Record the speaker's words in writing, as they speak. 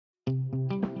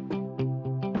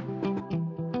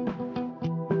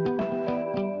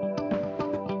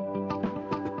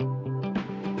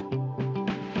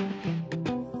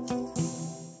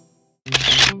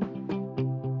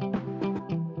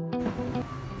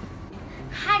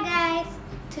Hi guys!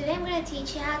 Today I'm going to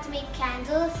teach you how to make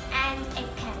candles and egg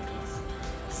candles.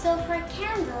 So for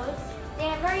candles, they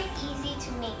are very easy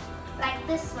to make. Like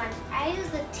this one, I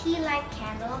used the tea-like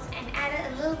candles and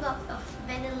added a little bit of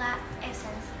vanilla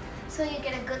essence so you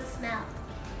get a good smell.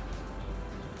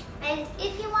 And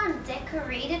if you want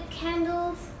decorated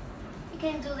candles, you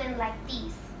can do them like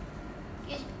these.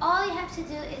 All you have to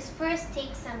do is first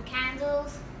take some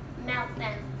candles, melt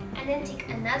them, and then take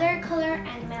another color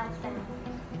and melt them.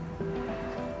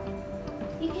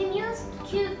 You can use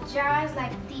cute jars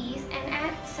like these and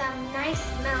add some nice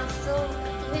smell so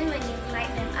even when you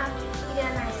light them up, you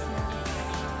get a nice smell.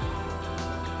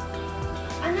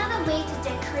 Another way to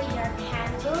decorate your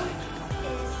candle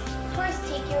is first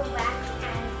take your wax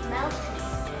and melt it.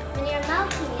 When you're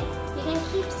melting it, you can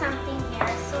keep something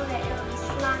here so that it will be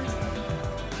slanted.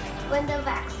 When the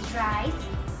wax dries,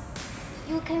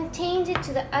 you can change it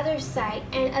to the other side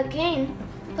and again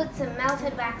put some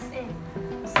melted wax in.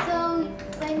 So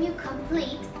when you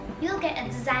complete, you'll get a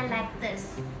design like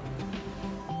this.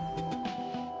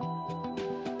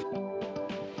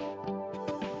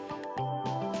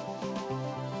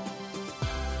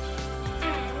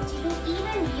 And you can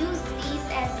even use these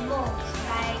as molds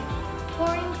by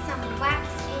pouring some wax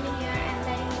in here and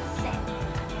letting it set.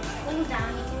 And cool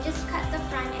down, you can just cut the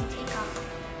front and take off.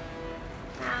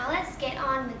 Now let's get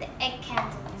on with the egg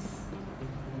candles.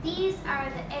 These are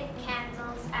the egg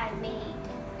candles I made.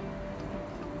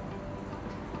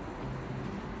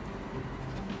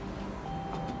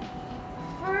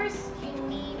 First, you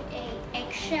need an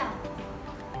eggshell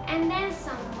and then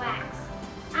some wax.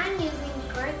 I'm using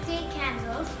birthday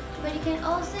candles, but you can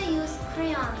also use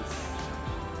crayons.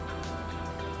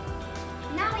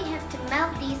 Now we have to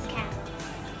melt these candles.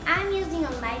 I'm using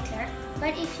a lighter,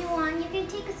 but if you want, you can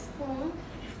take a spoon,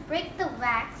 break the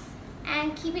wax,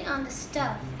 and keep it on the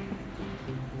stove.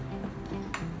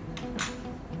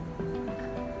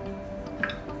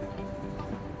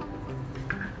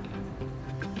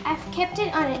 I've kept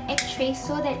it on an egg tray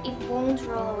so that it won't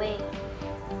roll away.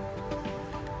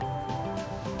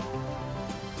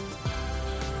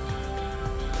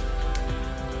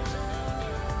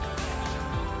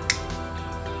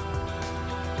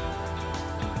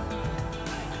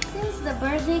 Since the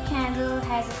birthday candle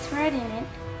has a thread in it,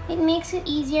 it makes it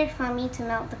easier for me to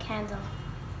melt the candle.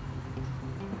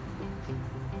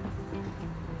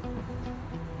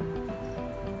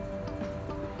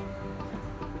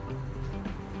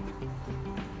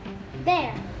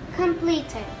 There,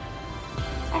 completed.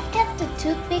 I've kept the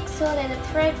toothpick so that the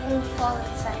thread won't fall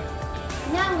inside.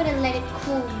 Now I'm going to let it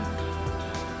cool.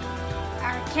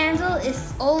 Our candle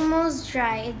is almost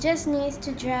dry, it just needs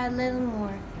to dry a little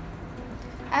more.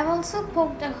 I've also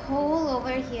poked a hole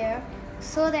over here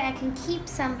so that I can keep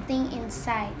something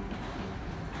inside.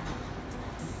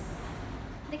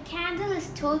 The candle is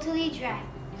totally dry.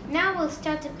 Now we'll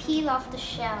start to peel off the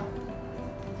shell.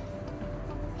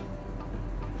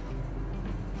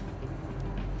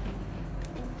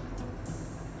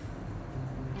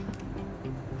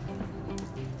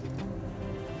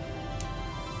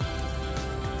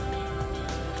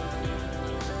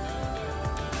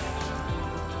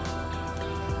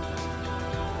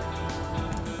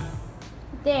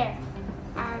 There,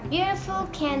 our beautiful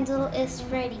candle is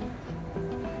ready.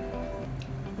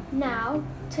 Now,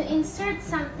 to insert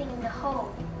something in the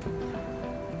hole.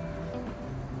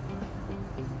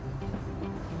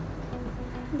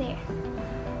 There.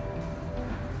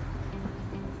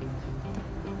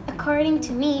 According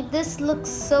to me, this looks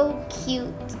so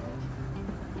cute.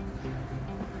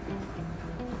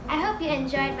 I hope you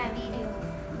enjoyed my video.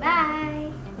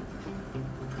 Bye!